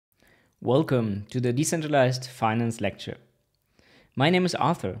Welcome to the Decentralized Finance Lecture. My name is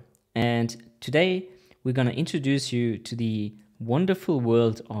Arthur, and today we're going to introduce you to the wonderful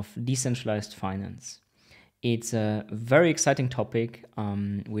world of decentralized finance. It's a very exciting topic,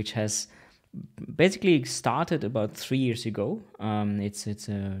 which has basically started about 3 years ago. It's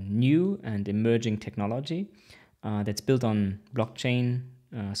a new and emerging technology that's built on blockchain,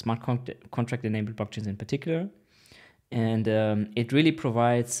 smart contract-enabled blockchains in particular, and it really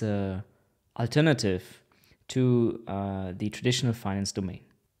provides alternative to the traditional finance domain.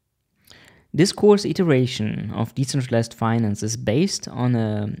 This course iteration of decentralized finance is based on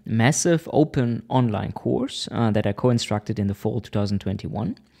a massive open online course that I co-instructed in the fall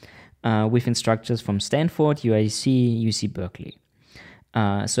 2021 with instructors from Stanford, UIC, UC Berkeley.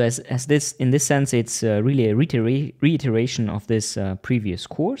 So as this, in this sense, it's really a reiteration of this previous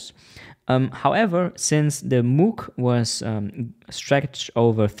course. However, since the MOOC was stretched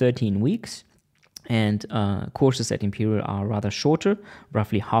over 13 weeks and courses at Imperial are rather shorter,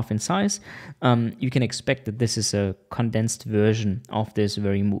 roughly half in size, you can expect that this is a condensed version of this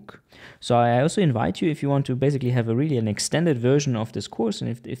very MOOC. So I also invite you, if you want to basically have an extended version of this course, and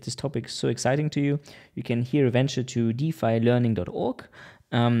if this topic is so exciting to you, you can here venture to defylearning.org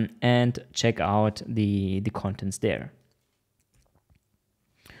and check out the contents there.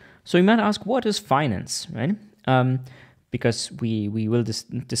 So you might ask, what is finance, right? Because we will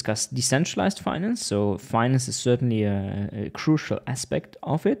discuss decentralized finance. So finance is certainly a crucial aspect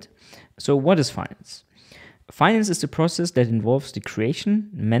of it. So what is finance? Finance is the process that involves the creation,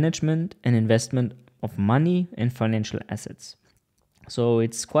 management, and investment of money and financial assets. So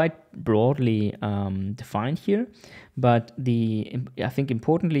it's quite broadly defined here, but I think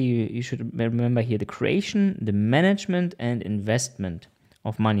importantly you should remember here the creation, the management, and investment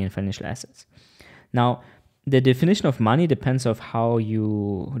of money and financial assets. Now, the definition of money depends on how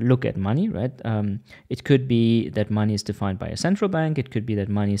you look at money, right? It could be that money is defined by a central bank. It could be that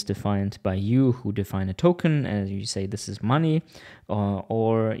money is defined by you who define a token, and you say this is money.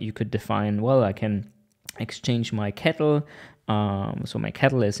 Or you could define, well, I can exchange my cattle. So my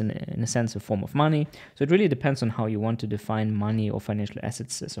cattle is in a sense a form of money. So it really depends on how you want to define money or financial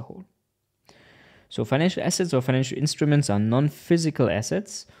assets as a whole. So financial assets or financial instruments are non-physical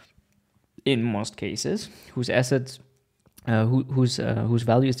assets in most cases, whose assets, whose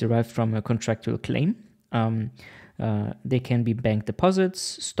value is derived from a contractual claim. They can be bank deposits,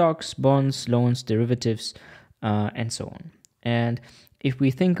 stocks, bonds, loans, derivatives, and so on. And if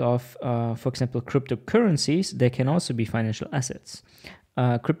we think of, for example, cryptocurrencies, they can also be financial assets.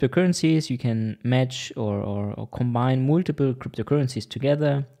 Cryptocurrencies, you can match or combine multiple cryptocurrencies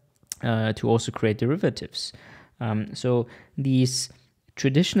together to also create derivatives. So these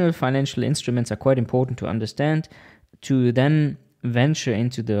traditional financial instruments are quite important to understand to then venture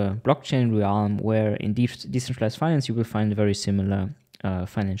into the blockchain realm, where in decentralized finance you will find very similar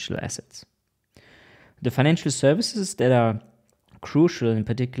financial assets. The financial services that are crucial in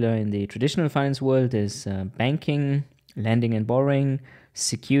particular in the traditional finance world is banking, lending and borrowing,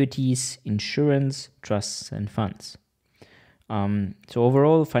 securities, insurance, trusts and funds. So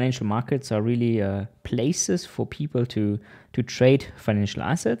overall, financial markets are really places for people to trade financial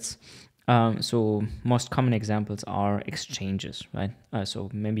assets. So most common examples are exchanges, right? So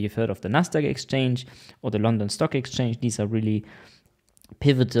maybe you've heard of the Nasdaq exchange or the London Stock Exchange. These are really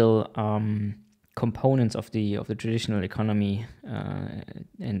pivotal components of the traditional economy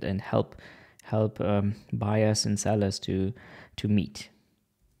and help buyers and sellers to meet.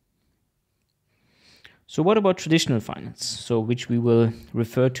 So what about traditional finance? So which we will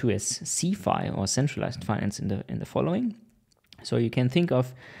refer to as CeFi or centralized finance in the following. So you can think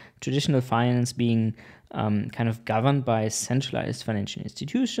of traditional finance being kind of governed by centralized financial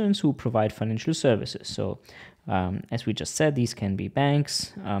institutions who provide financial services. So as we just said, these can be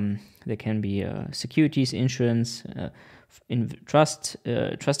banks, they can be securities, insurance, trust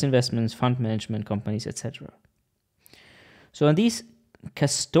investments, fund management companies, etc. So on these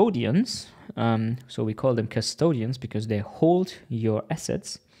custodians, so we call them custodians because they hold your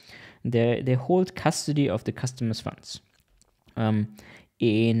assets. They hold custody of the customer's funds.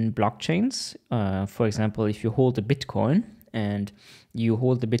 In blockchains, for example, if you hold a Bitcoin and you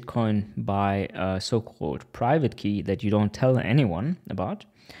hold the Bitcoin by a so-called private key that you don't tell anyone about,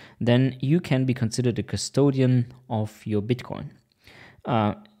 then you can be considered a custodian of your Bitcoin.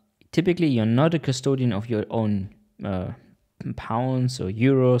 Typically, you're not a custodian of your own pounds or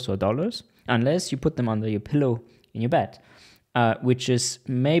euros or dollars, unless you put them under your pillow in your bed, which is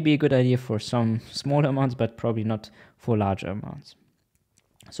maybe a good idea for some small amounts, but probably not for larger amounts.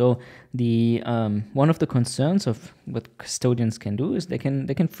 So the one of the concerns of what custodians can do is they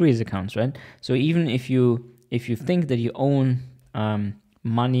can freeze accounts, right? So even if you think that you own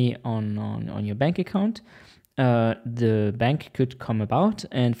money on your bank account, the bank could come about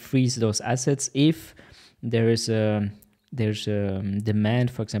and freeze those assets if there's a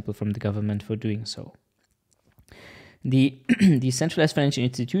demand, for example, from the government for doing so. The decentralized financial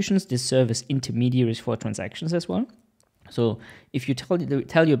institutions, they serve as intermediaries for transactions as well. So if you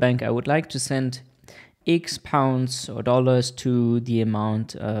tell your bank, I would like to send X pounds or dollars to the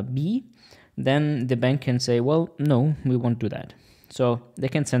amount B, then the bank can say, well, no, we won't do that. So they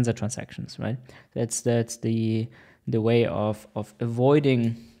can censor transactions, right? That's the way of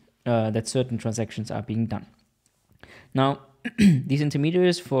avoiding that certain transactions are being done. Now, these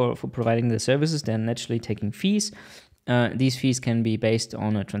intermediaries for providing the services, they're naturally taking fees. These fees can be based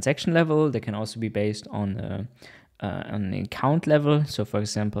on a transaction level. They can also be based on an account level. So, for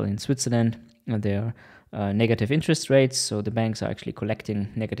example, in Switzerland, there are negative interest rates. So the banks are actually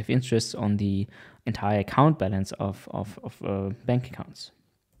collecting negative interest on the entire account balance of bank accounts.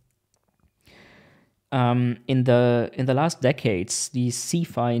 In the last decades, these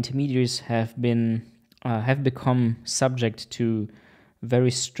CeFi intermediaries have become subject to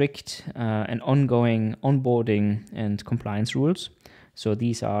very strict and ongoing onboarding and compliance rules. So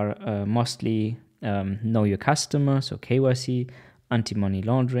these are mostly know your customer, so KYC, anti-money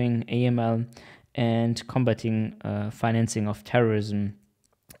laundering, AML, and combating financing of terrorism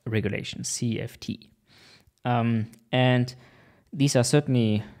regulations, CFT. And these are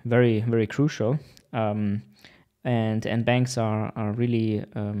certainly very, very crucial. And banks are really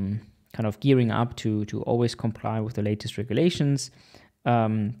kind of gearing up to always comply with the latest regulations.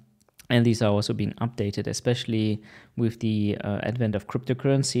 And these are also being updated, especially with the advent of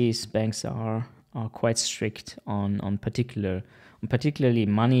cryptocurrencies. Banks are quite strict on particularly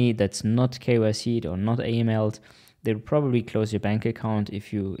money that's not KYC'd or not AML'd. They'll probably close your bank account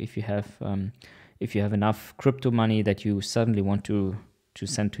if you have enough crypto money that you suddenly want to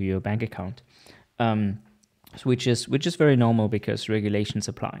send to your bank account, which is very normal because regulations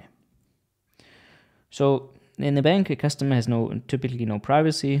apply. So in a bank, a customer has typically no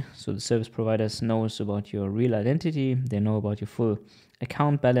privacy. So the service providers knows about your real identity. They know about your full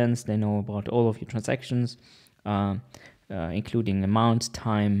account balance. They know about all of your transactions, including amount,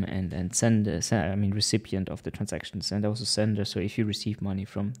 time, and sender. Recipient of the transactions, and also sender. So if you receive money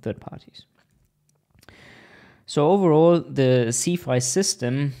from third parties. So overall, the CeFi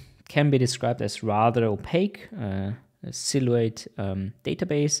system can be described as rather opaque, a silhouette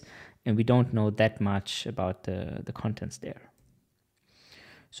database, and we don't know that much about the contents there.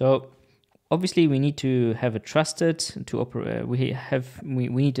 So obviously, we need to have a trusted to operate. We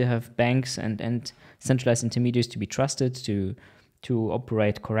need to have banks and centralized intermediaries to be trusted to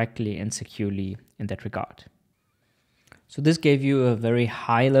operate correctly and securely in that regard. So this gave you a very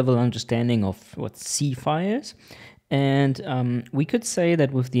high-level understanding of what CeFi is, and we could say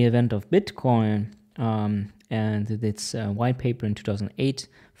that with the advent of Bitcoin and its white paper in 2008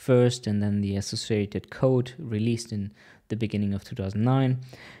 first, and then the associated code released in the beginning of 2009.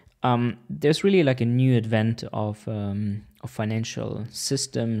 There's really like a new advent of financial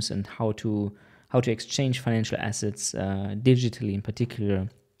systems and how to exchange financial assets digitally, in particular,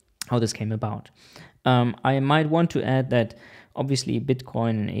 how this came about. I might want to add that obviously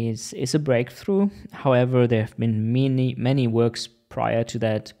Bitcoin is a breakthrough. However, there have been many works prior to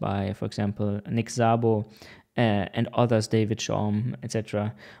that by, for example, Nick Szabo and others, David Chaum,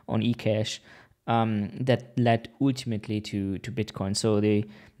 etc., on eCash. That led ultimately to Bitcoin. So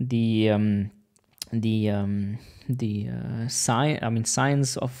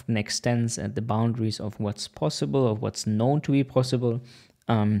science often extends at the boundaries of what's possible, of what's known to be possible.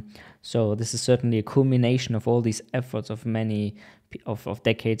 So this is certainly a culmination of all these efforts of many of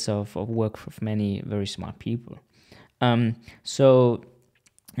decades of work of many very smart people. So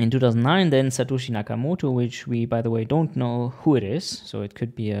in 2009, then Satoshi Nakamoto, which we, by the way, don't know who it is. So it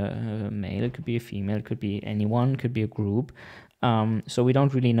could be a male, it could be a female, it could be anyone, it could be a group. So we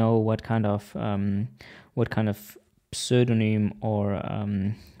don't really know what kind of pseudonym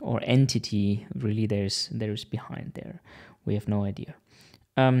or entity really there's behind there. We have no idea.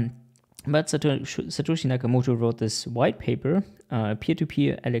 But Satoshi Nakamoto wrote this white paper,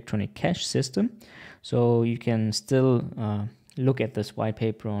 peer-to-peer electronic cash system. So you can still look at this white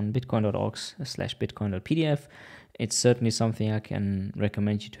paper on bitcoin.org/bitcoin.pdf. It's certainly something I can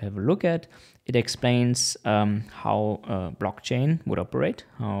recommend you to have a look at. It explains how blockchain would operate,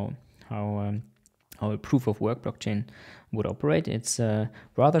 how how a proof of work blockchain would operate. It's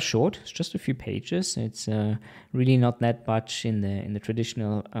rather short. It's just a few pages. It's really not that much in the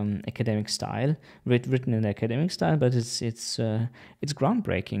traditional academic style, written in the academic style, but it's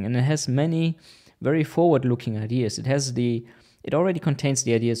groundbreaking, and it has many very forward-looking ideas. It already contains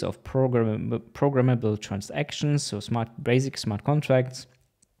the ideas of programmable transactions, so basic smart contracts.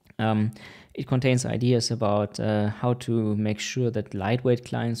 It contains ideas about how to make sure that lightweight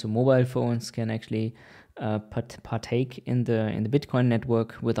clients or mobile phones can actually partake in the Bitcoin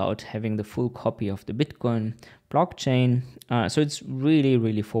network without having the full copy of the Bitcoin blockchain. So it's really,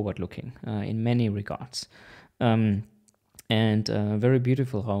 really forward-looking in many regards, and very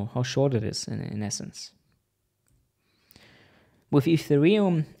beautiful how short it is in essence. With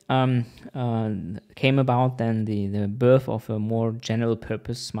Ethereum came about then the birth of a more general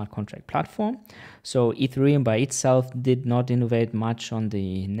purpose smart contract platform. So Ethereum by itself did not innovate much on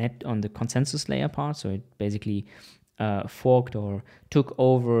the consensus layer part. So it basically forked or took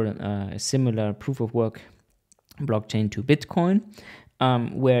over a similar proof of work blockchain to Bitcoin.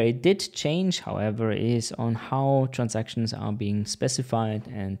 Where it did change, however, is on how transactions are being specified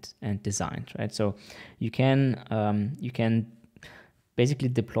and designed, right? So you can basically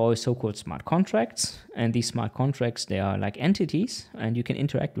deploy so-called smart contracts, and these smart contracts, they are like entities, and you can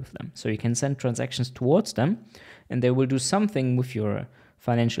interact with them. So you can send transactions towards them, and they will do something with your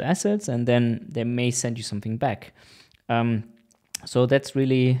financial assets, and then they may send you something back. So that's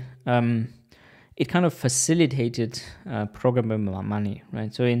really it kind of facilitated programmable money,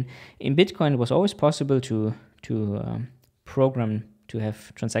 right? So in Bitcoin, it was always possible to program to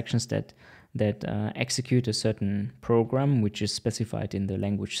have transactions that execute a certain program which is specified in the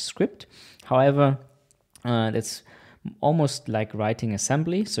language script. However, that's almost like writing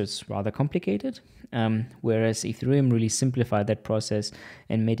assembly, so it's rather complicated. Whereas Ethereum really simplified that process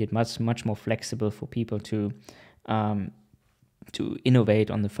and made it much more flexible for people to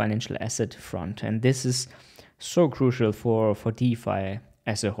innovate on the financial asset front. And this is so crucial for DeFi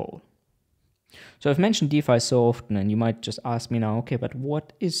as a whole. So I've mentioned DeFi so often, and you might just ask me now, okay, but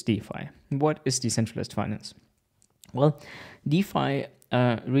what is DeFi? What is decentralized finance? Well, DeFi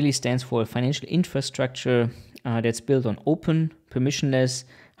really stands for a financial infrastructure that's built on open, permissionless,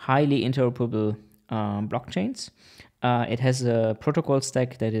 highly interoperable blockchains. It has a protocol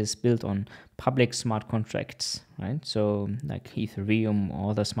stack that is built on public smart contracts, right? So like Ethereum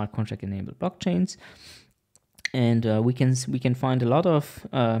or other smart contract enabled blockchains. And we can find a lot of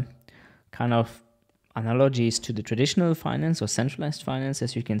kind of analogies to the traditional finance or centralized finance,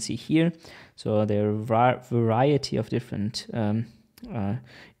 as you can see here. So there are a variety of different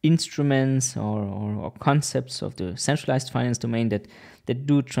instruments or concepts of the centralized finance domain that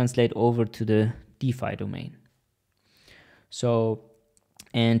do translate over to the DeFi domain. So,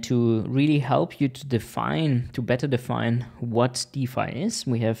 and to really help you to better define what DeFi is,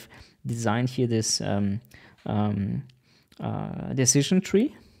 we have designed here this decision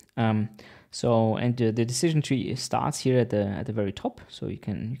tree. And the decision tree starts here at the very top. So you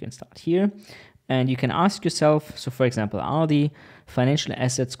can start here, and you can ask yourself. So for example, are the financial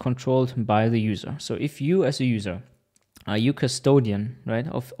assets controlled by the user? So if you as a user are you custodian, right,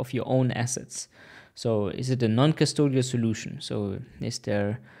 of your own assets? So is it a non-custodial solution? So is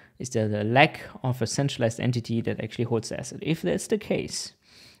there the lack of a centralized entity that actually holds the asset? If that's the case,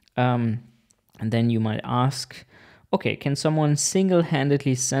 and then you might ask, okay, can someone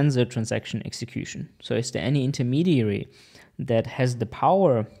single-handedly censor transaction execution? So is there any intermediary that has the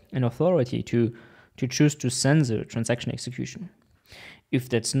power and authority to choose to censor transaction execution? If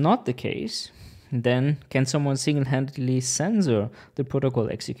that's not the case, then can someone single-handedly censor the protocol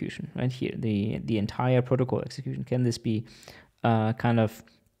execution? Right here, the entire protocol execution. Can this be kind of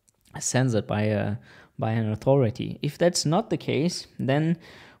censored by an authority? If that's not the case, then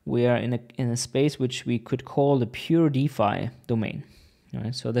we are in a space which we could call the pure DeFi domain.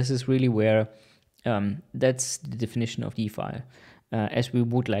 Right? So this is really where that's the definition of DeFi as we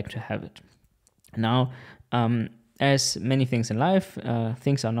would like to have it. Now, as many things in life,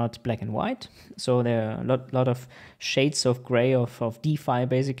 things are not black and white. So there are a lot of shades of gray of DeFi,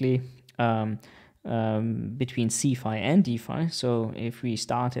 basically, between CeFi and DeFi. So if we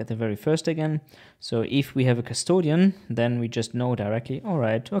start at the very first again, so if we have a custodian, then we just know directly, all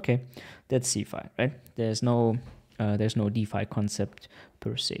right, okay, that's CeFi, right? There's no DeFi concept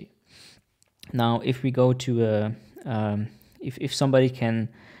per se. Now, if we go to if somebody can,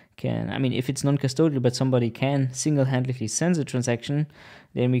 I mean, if it's non-custodial, but somebody can single-handedly censor a transaction,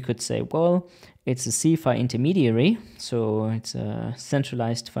 then we could say, well, it's a CeFi intermediary, so it's a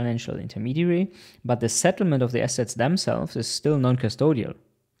centralized financial intermediary, but the settlement of the assets themselves is still non-custodial.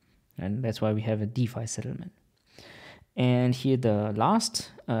 And that's why we have a DeFi settlement. And here the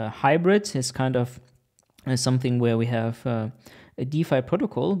last hybrid is kind of something where we have a DeFi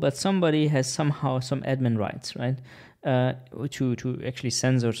protocol, but somebody has somehow some admin rights, right? To actually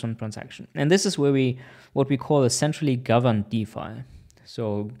censor some transaction. And this is where what we call a centrally governed DeFi.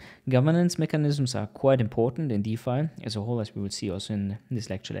 So governance mechanisms are quite important in DeFi as a whole, as we will see also in this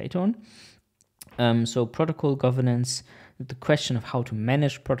lecture later on. So protocol governance, the question of how to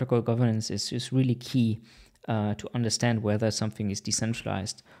manage protocol governance is really key to understand whether something is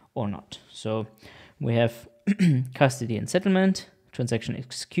decentralized or not. So we have custody and settlement, transaction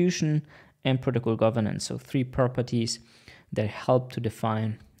execution, and protocol governance. So 3 properties that help to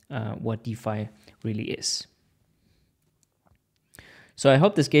define what DeFi really is. So I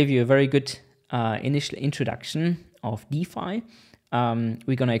hope this gave you a very good initial introduction of DeFi.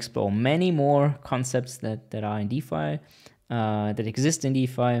 We're going to explore many more concepts that are in DeFi, that exist in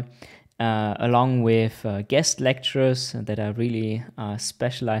DeFi, along with guest lecturers that are really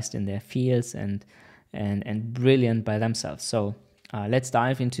specialized in their fields and brilliant by themselves. So let's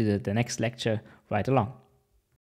dive into the next lecture right along.